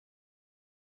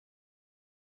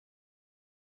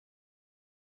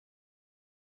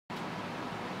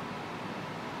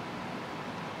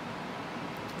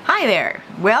Hi there.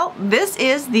 Well, this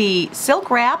is the silk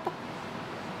wrap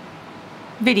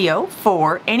video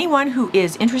for anyone who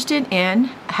is interested in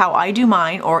how I do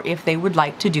mine or if they would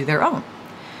like to do their own.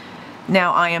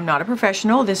 Now, I am not a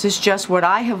professional. This is just what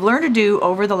I have learned to do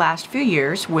over the last few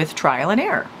years with trial and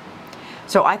error.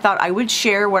 So I thought I would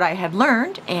share what I had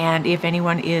learned, and if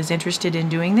anyone is interested in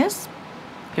doing this,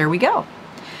 here we go.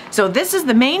 So this is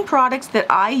the main products that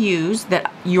I use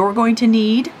that you're going to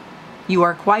need. You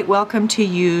are quite welcome to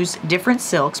use different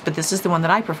silks, but this is the one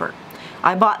that I prefer.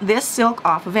 I bought this silk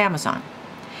off of Amazon.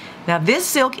 Now this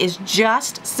silk is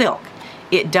just silk.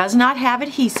 It does not have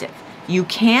adhesive. You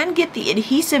can get the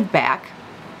adhesive back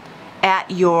at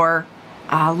your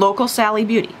local Sally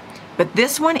Beauty, but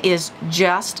this one is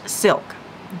just silk.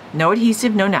 No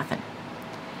adhesive, no nothing.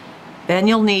 Then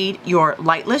you'll need your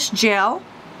lightless gel,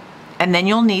 and then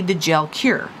you'll need the gel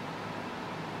cure.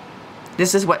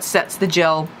 This is what sets the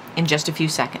gel in just a few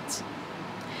seconds.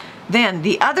 Then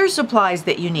the other supplies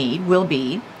that you need will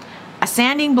be a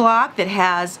sanding block that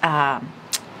has,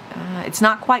 it's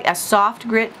not quite a soft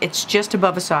grit, it's just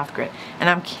above a soft grit. And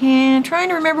I'm trying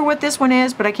to remember what this one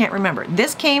is, but I can't remember.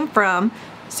 This came from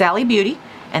Sally Beauty,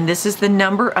 and this is the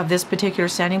number of this particular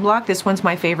sanding block. This one's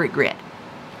my favorite grit.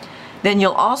 Then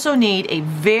you'll also need a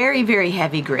very, very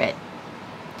heavy grit,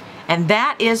 and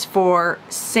that is for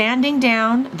sanding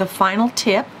down the final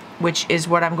tip, which is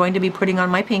what I'm going to be putting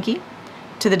on my pinky,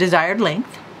 to the desired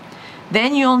length.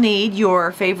 Then you'll need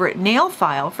your favorite nail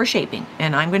file for shaping,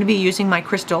 and I'm going to be using my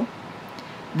Crystal.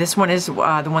 This one is the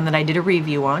one that I did a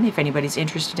review on. If anybody's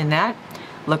interested in that,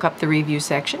 look up the review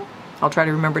section. I'll try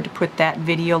to remember to put that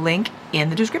video link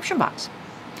in the description box.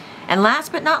 And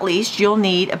last but not least, you'll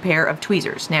need a pair of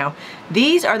tweezers. Now,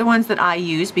 these are the ones that I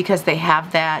use because they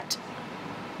have that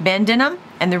bend in them,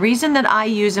 and the reason that I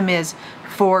use them is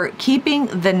for keeping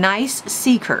the nice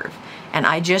C-curve, and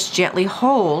I just gently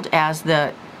hold as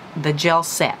the gel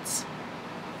sets.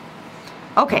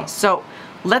 Okay, so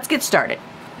let's get started.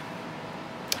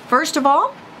 First of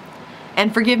all,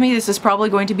 and forgive me, this is probably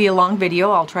going to be a long video.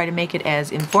 I'll try to make it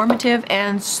as informative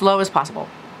and slow as possible.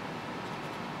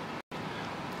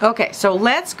 Okay, so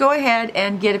let's go ahead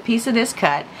and get a piece of this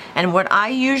cut, and what I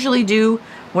usually do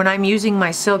when I'm using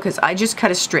my silk is I just cut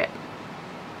a strip.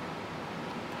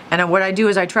 And what I do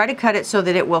is I try to cut it so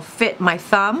that it will fit my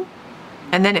thumb,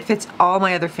 and then it fits all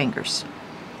my other fingers.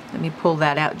 Let me pull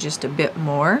that out just a bit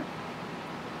more.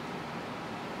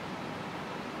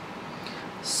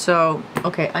 So,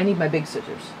 okay, I need my big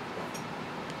scissors.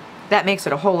 That makes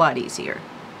it a whole lot easier.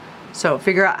 So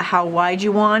figure out how wide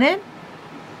you want it.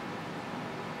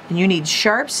 And you need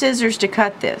sharp scissors to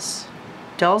cut this.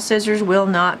 Dull scissors will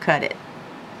not cut it.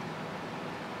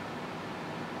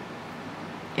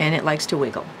 And it likes to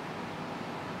wiggle.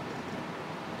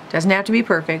 Doesn't have to be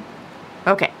perfect.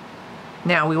 Okay,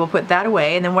 now we will put that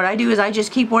away, and then what I do is I just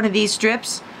keep one of these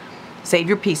strips. Save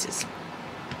your pieces.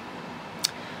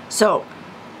 So,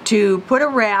 to put a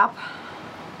wrap,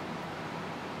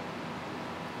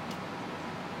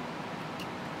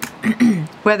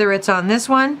 whether it's on this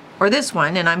one or this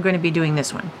one, and I'm going to be doing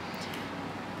this one,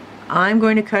 I'm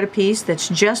going to cut a piece that's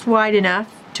just wide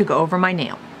enough to go over my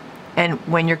nail. And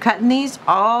when you're cutting these,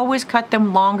 always cut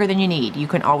them longer than you need. You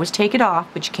can always take it off,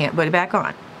 but you can't put it back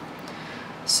on.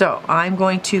 So I'm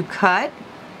going to cut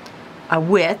a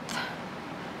width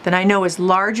that I know is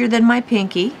larger than my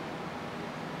pinky.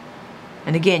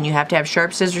 And again, you have to have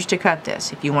sharp scissors to cut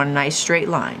this if you want a nice straight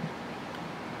line.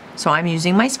 So I'm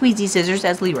using my squeezy scissors,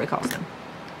 as Leroy calls them.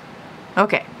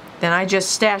 Okay, then I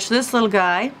just stash this little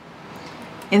guy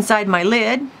inside my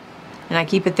lid, and I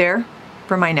keep it there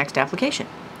for my next application.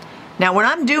 Now when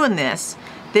I'm doing this,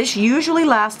 this usually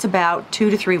lasts about 2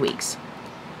 to 3 weeks.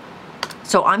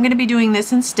 So I'm going to be doing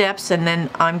this in steps, and then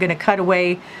I'm going to cut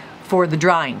away for the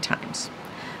drying times.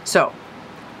 So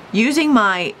using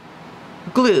my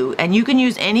glue, and you can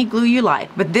use any glue you like,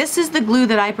 but this is the glue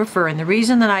that I prefer, and the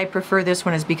reason that I prefer this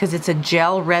one is because it's a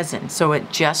gel resin, so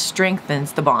it just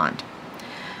strengthens the bond.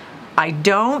 I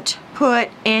don't put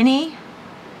any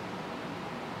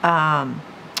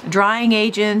drying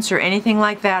agents or anything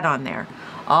like that on there.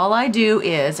 All I do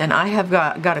is, and I have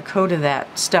got a coat of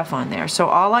that stuff on there, so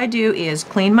all I do is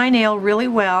clean my nail really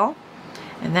well,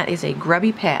 and that is a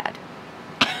grubby pad.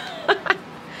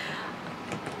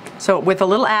 So with a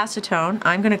little acetone,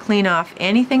 I'm going to clean off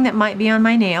anything that might be on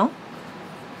my nail.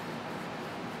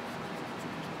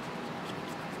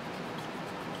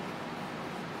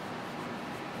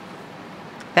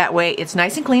 That way it's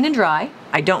nice and clean and dry.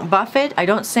 I don't buff it, I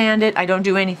don't sand it, I don't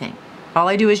do anything. All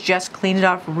I do is just clean it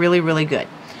off really, really good.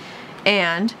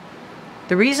 And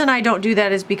the reason I don't do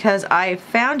that is because I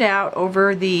found out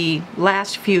over the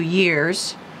last few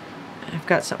years I've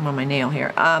got something on my nail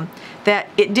here, that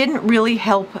it didn't really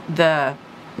help the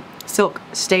silk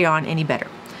stay on any better.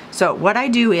 So what I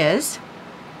do is,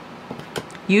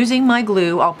 using my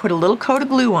glue, I'll put a little coat of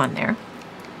glue on there.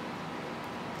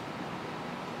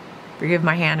 Forgive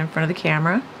my hand in front of the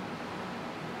camera.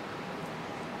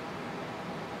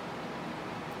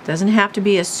 Doesn't have to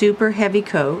be a super heavy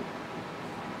coat.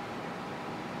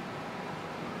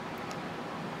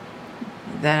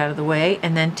 Get that out of the way,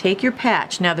 and then take your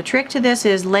patch. Now the trick to this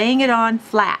is laying it on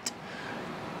flat.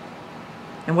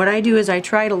 And what I do is I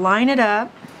try to line it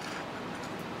up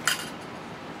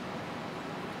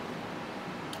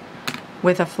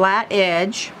with a flat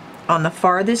edge on the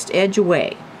farthest edge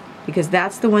away, because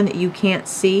that's the one that you can't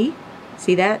see.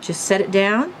 See that? Just set it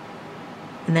down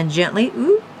and then gently,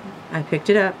 ooh, I picked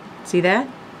it up. See that?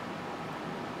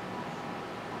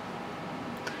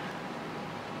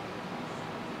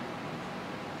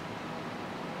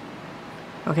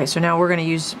 Okay, so now we're going to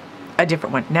use a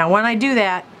different one. Now when I do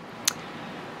that,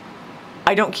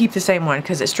 I don't keep the same one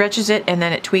because it stretches it and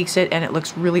then it tweaks it and it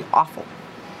looks really awful.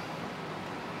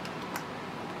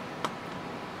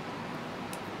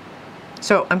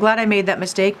 So I'm glad I made that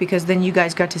mistake, because then you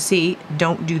guys got to see,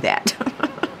 don't do that.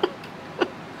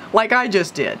 Like I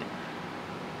just did.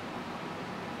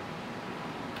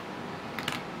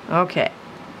 Okay.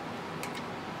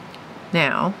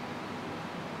 Now,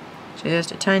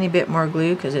 just a tiny bit more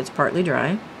glue because it's partly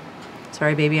dry.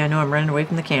 Sorry baby, I know I'm running away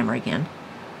from the camera again.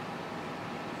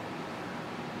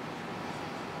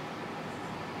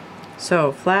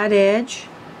 So flat edge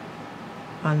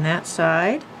on that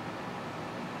side,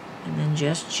 and then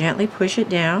just gently push it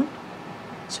down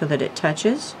so that it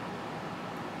touches.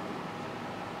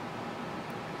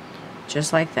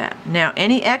 Just like that. Now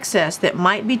any excess that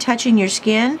might be touching your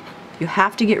skin, you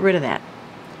have to get rid of that.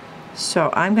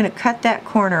 So I'm going to cut that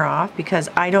corner off because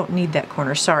I don't need that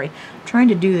corner. Sorry, I'm trying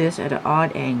to do this at an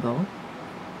odd angle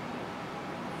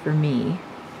for me.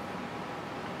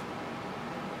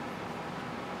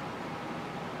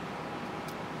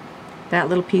 That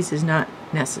little piece is not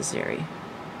necessary.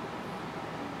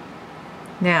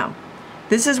 Now,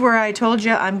 this is where I told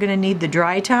you I'm going to need the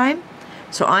dry time.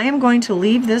 So I am going to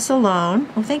leave this alone.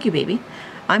 Oh, thank you, baby.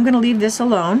 I'm going to leave this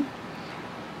alone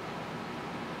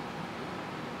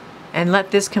and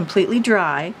let this completely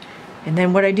dry. And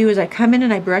then what I do is I come in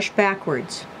and I brush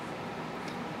backwards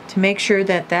to make sure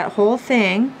that that whole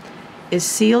thing is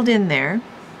sealed in there,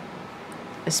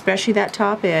 especially that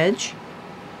top edge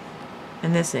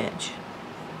and this edge.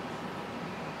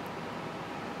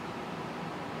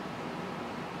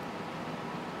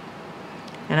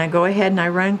 And I go ahead and I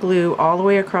run glue all the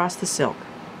way across the silk.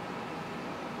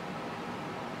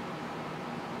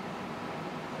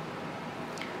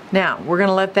 Now we're going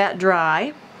to let that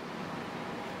dry,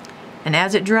 and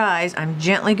as it dries I'm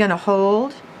gently going to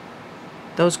hold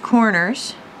those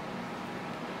corners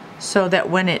so that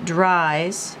when it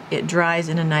dries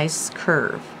in a nice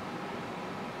curve.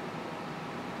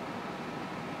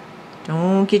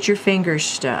 Don't get your fingers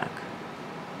stuck.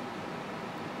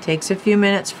 Takes a few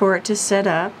minutes for it to set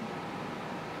up.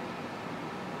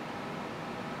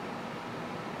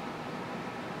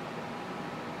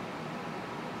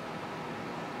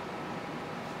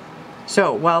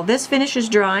 So while this finishes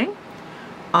drying,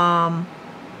 I'm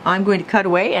going to cut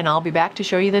away and I'll be back to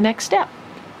show you the next step.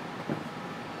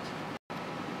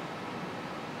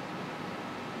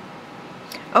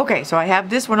 Okay, so I have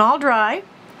this one all dry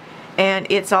and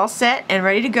it's all set and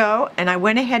ready to go, and I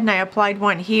went ahead and I applied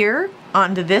one here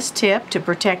onto this tip to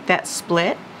protect that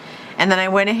split, and then I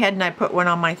went ahead and I put one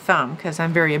on my thumb because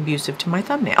I'm very abusive to my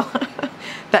thumbnail.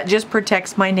 That just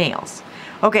protects my nails.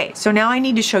 Okay, so now I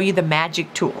need to show you the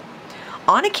magic tool.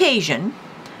 On occasion,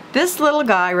 this little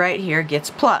guy right here gets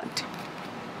plugged.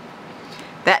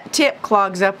 That tip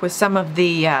clogs up with some of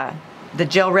the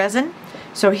gel resin.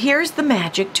 So here's the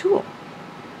magic tool.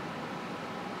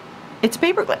 It's a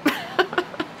paper clip.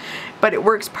 But it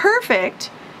works perfect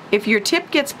if your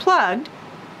tip gets plugged,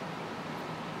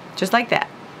 just like that.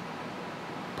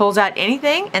 Pulls out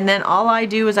anything, and then all I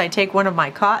do is I take one of my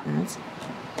cottons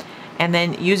and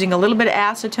then using a little bit of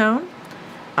acetone,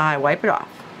 I wipe it off.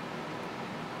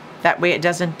 That way it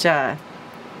doesn't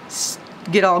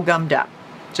get all gummed up.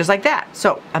 Just like that.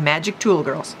 So, a magic tool,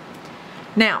 girls.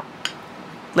 Now,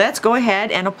 let's go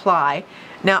ahead and apply.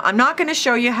 Now, I'm not going to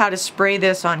show you how to spray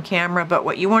this on camera, but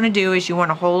what you want to do is you want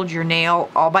to hold your nail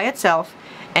all by itself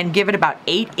and give it about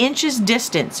 8 inches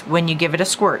distance when you give it a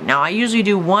squirt. Now, I usually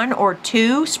do 1 or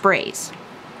 2 sprays.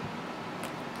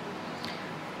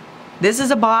 This is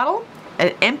a bottle,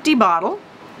 an empty bottle,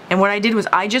 and what I did was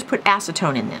I just put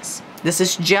acetone in this. This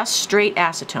is just straight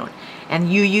acetone.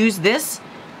 And you use this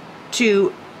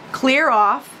to clear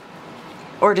off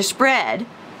or to spread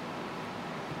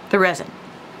the resin.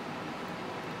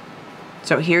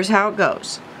 So here's how it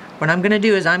goes. What I'm going to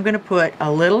do is I'm going to put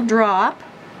a little drop,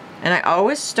 and I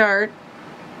always start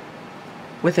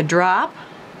with a drop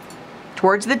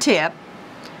towards the tip.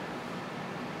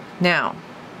 Now,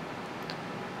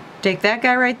 take that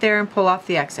guy right there and pull off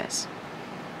the excess.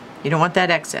 You don't want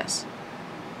that excess.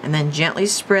 And then gently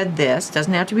spread this.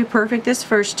 Doesn't have to be perfect this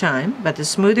first time, but the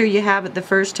smoother you have it the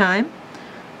first time,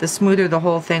 the smoother the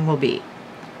whole thing will be.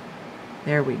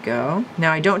 There we go.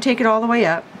 Now I don't take it all the way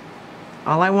up.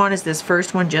 All I want is this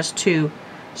first one just to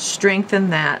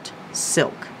strengthen that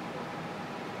silk.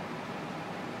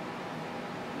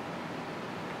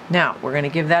 Now we're going to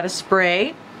give that a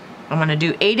spray. I'm going to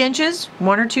do 8 inches,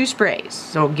 1 or 2 sprays.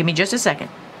 So give me just a second.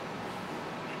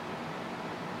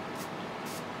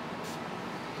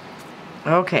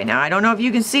 Okay, now I don't know if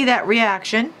you can see that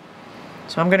reaction,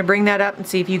 so I'm going to bring that up and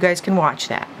see if you guys can watch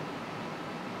that.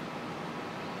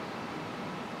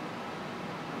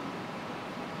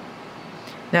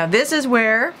 Now this is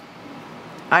where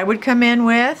I would come in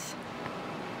with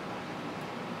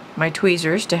my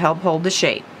tweezers to help hold the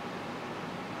shape.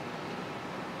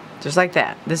 Just like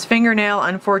that. This fingernail,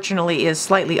 unfortunately, is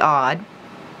slightly odd.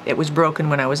 It was broken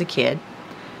when I was a kid,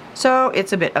 so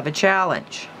it's a bit of a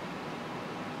challenge.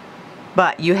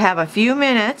 But you have a few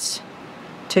minutes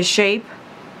to shape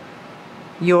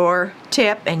your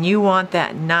tip, and you want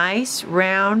that nice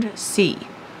round C.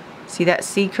 See that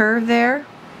C curve there?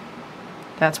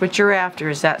 That's what you're after,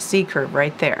 is that C curve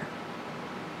right there.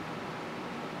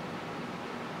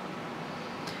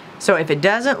 So if it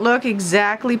doesn't look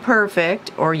exactly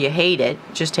perfect, or you hate it,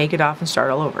 just take it off and start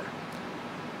all over.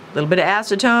 A little bit of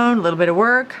acetone, a little bit of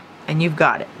work, and you've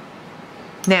got it.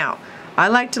 Now, I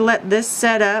like to let this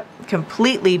set up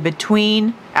completely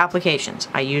between applications.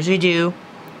 I usually do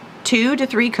 2 to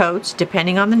 3 coats,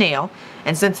 depending on the nail.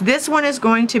 And since this one is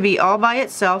going to be all by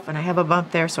itself, and I have a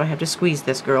bump there, so I have to squeeze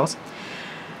this, girls.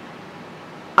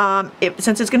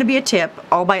 Since it's going to be a tip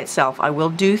all by itself, I will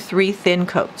do 3 thin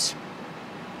coats.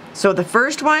 So the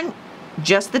first one,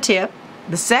 just the tip.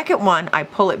 The second one, I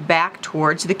pull it back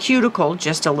towards the cuticle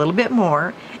just a little bit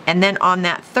more. And then on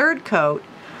that third coat,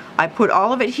 I put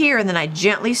all of it here, and then I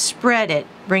gently spread it,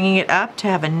 bringing it up to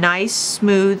have a nice,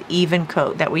 smooth, even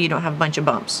coat. That way you don't have a bunch of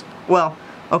bumps. Well,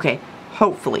 okay,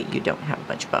 hopefully you don't have a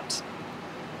bunch of bumps.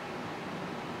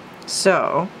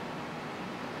 So,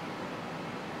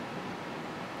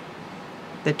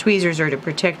 the tweezers are to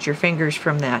protect your fingers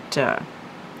from that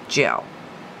gel.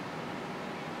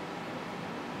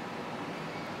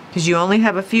 Because you only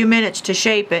have a few minutes to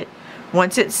shape it.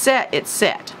 Once it's set, it's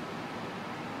set.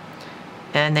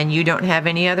 And then you don't have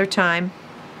any other time,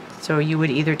 so you would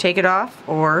either take it off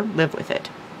or live with it.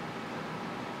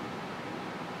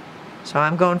 So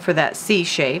I'm going for that C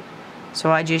shape,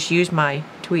 so I just use my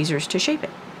tweezers to shape it.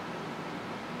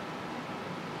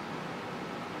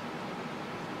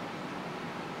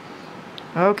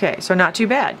 Okay, so not too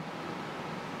bad.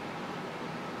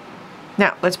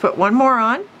 Now let's put one more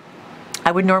on.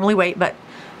 I would normally wait, but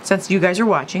since you guys are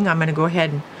watching, I'm going to go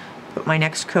ahead and put my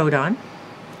next coat on.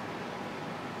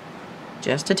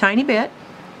 Just a tiny bit.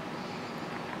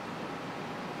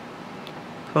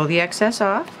 Pull the excess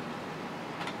off.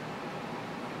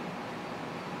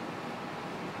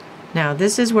 Now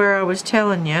this is where I was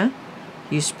telling you,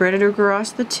 you spread it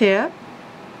across the tip,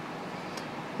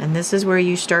 and this is where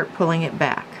you start pulling it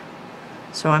back.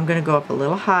 So I'm going to go up a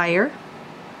little higher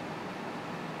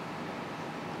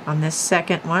on this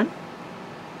second one.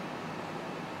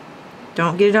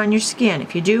 Don't get it on your skin.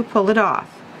 If you do, pull it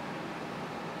off.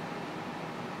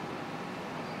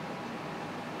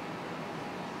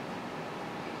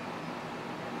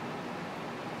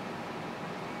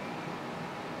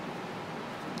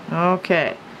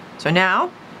 Okay, so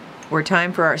now we're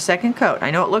time for our second coat.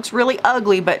 I know it looks really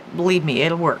ugly, but believe me,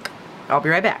 it'll work. I'll be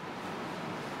right back.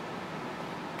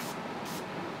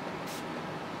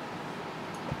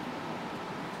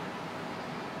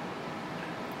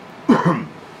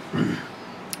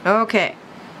 Okay,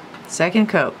 second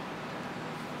coat.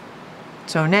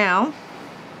 So now,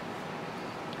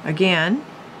 again,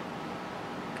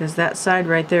 because that side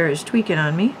right there is tweaking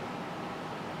on me,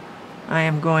 I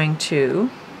am going to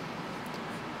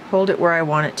hold it where I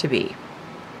want it to be.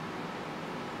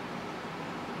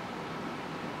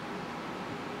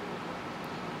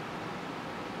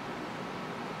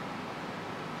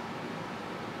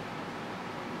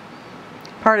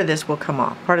 Part of this will come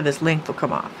off. Part of this length will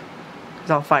come off,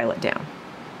 because I'll file it down.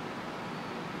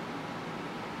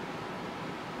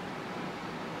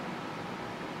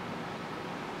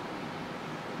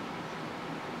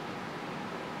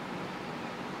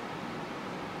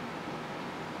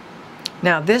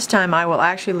 Now this time I will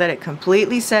actually let it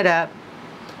completely set up,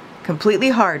 completely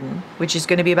harden, which is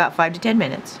going to be about 5 to 10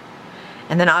 minutes.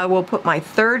 And then I will put my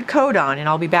third coat on, and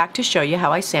I'll be back to show you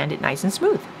how I sand it nice and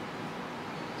smooth.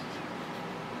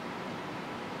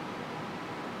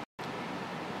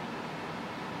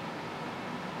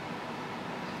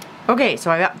 Okay, so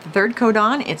I got the third coat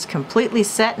on. It's completely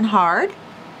set and hard.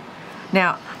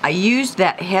 Now, I used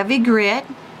that heavy grit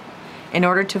in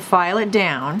order to file it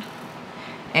down,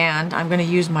 and I'm going to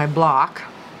use my block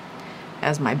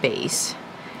as my base.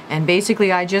 And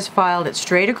basically I just filed it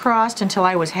straight across until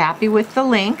I was happy with the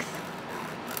length.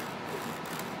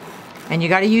 And you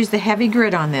got to use the heavy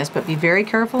grit on this, but be very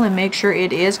careful and make sure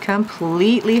it is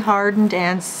completely hardened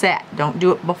and set. Don't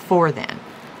do it before then.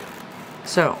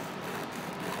 So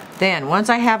then once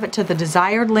I have it to the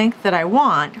desired length that I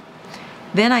want,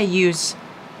 then I use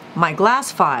my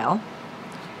glass file,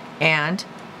 and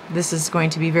this is going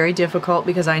to be very difficult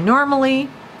because I normally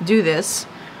do this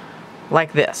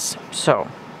like this. So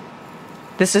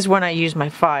this is when I use my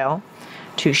file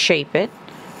to shape it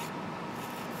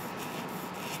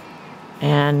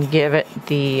and give it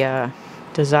the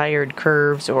desired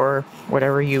curves or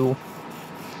whatever you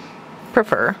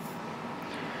prefer.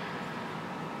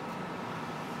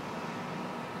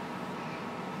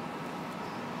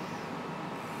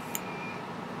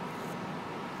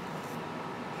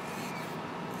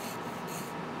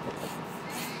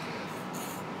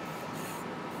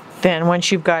 Then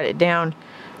once you've got it down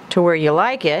to where you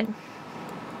like it,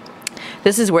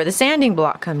 this is where the sanding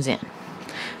block comes in.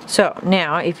 So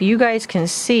now if you guys can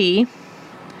see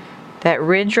that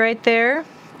ridge right there,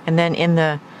 and then in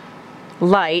the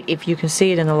light, if you can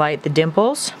see it in the light, the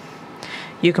dimples,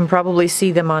 you can probably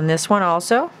see them on this one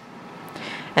also,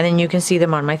 and then you can see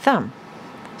them on my thumb.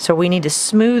 So we need to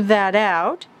smooth that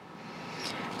out.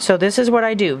 So this is what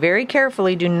I do. Very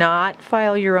carefully, do not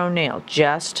file your own nail,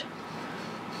 just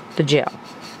the gel.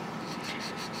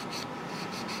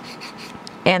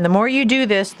 And the more you do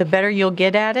this, the better you'll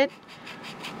get at it.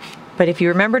 But if you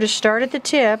remember to start at the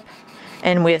tip,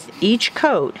 and with each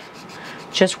coat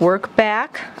just work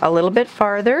back a little bit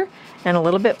farther and a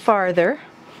little bit farther,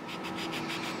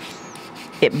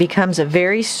 it becomes a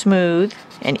very smooth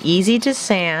and easy to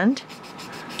sand.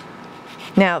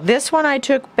 Now this one I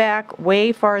took back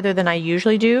way farther than I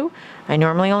usually do. I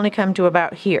normally only come to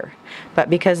about here, but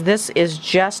because this is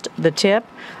just the tip,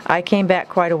 I came back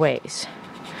quite a ways.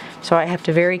 So I have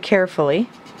to very carefully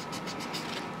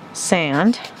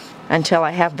sand until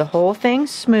I have the whole thing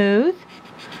smooth.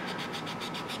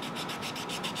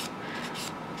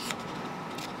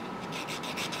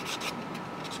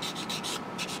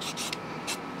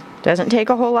 Doesn't take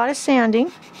a whole lot of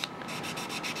sanding.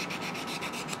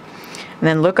 And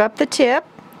then look up the tip,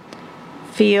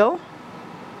 feel.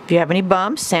 If you have any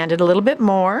bumps, sand it a little bit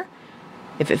more.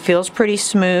 If it feels pretty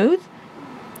smooth,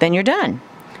 then you're done.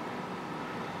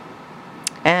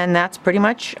 And that's pretty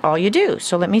much all you do.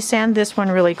 So let me sand this one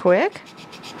really quick,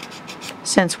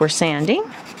 since we're sanding.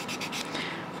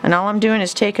 And all I'm doing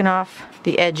is taking off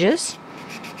the edges.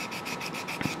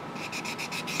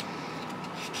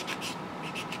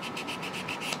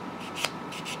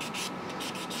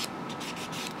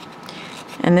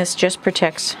 And this just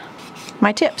protects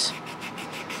my tips.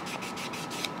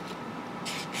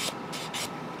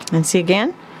 And see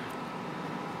again,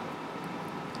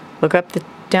 look up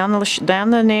down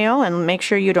the nail and make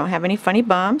sure you don't have any funny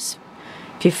bumps.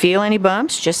 If you feel any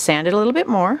bumps, just sand it a little bit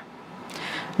more.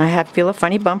 And I feel a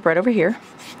funny bump right over here.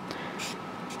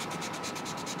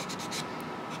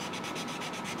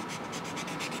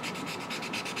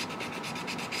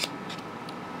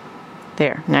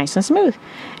 There, nice and smooth.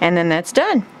 And then that's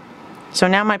done. So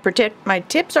now my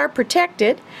tips are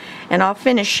protected, and I'll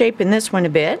finish shaping this one a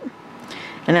bit.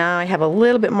 And now I have a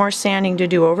little bit more sanding to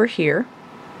do over here.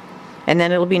 And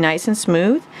then it'll be nice and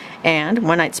smooth, and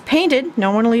when it's painted, no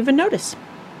one will even notice.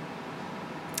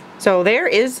 So there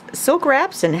is Silk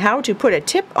Wraps and how to put a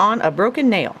tip on a broken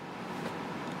nail.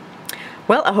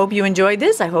 Well, I hope you enjoyed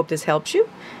this. I hope this helps you.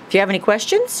 If you have any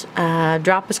questions,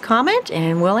 drop us a comment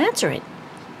and we'll answer it.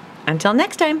 Until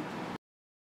next time.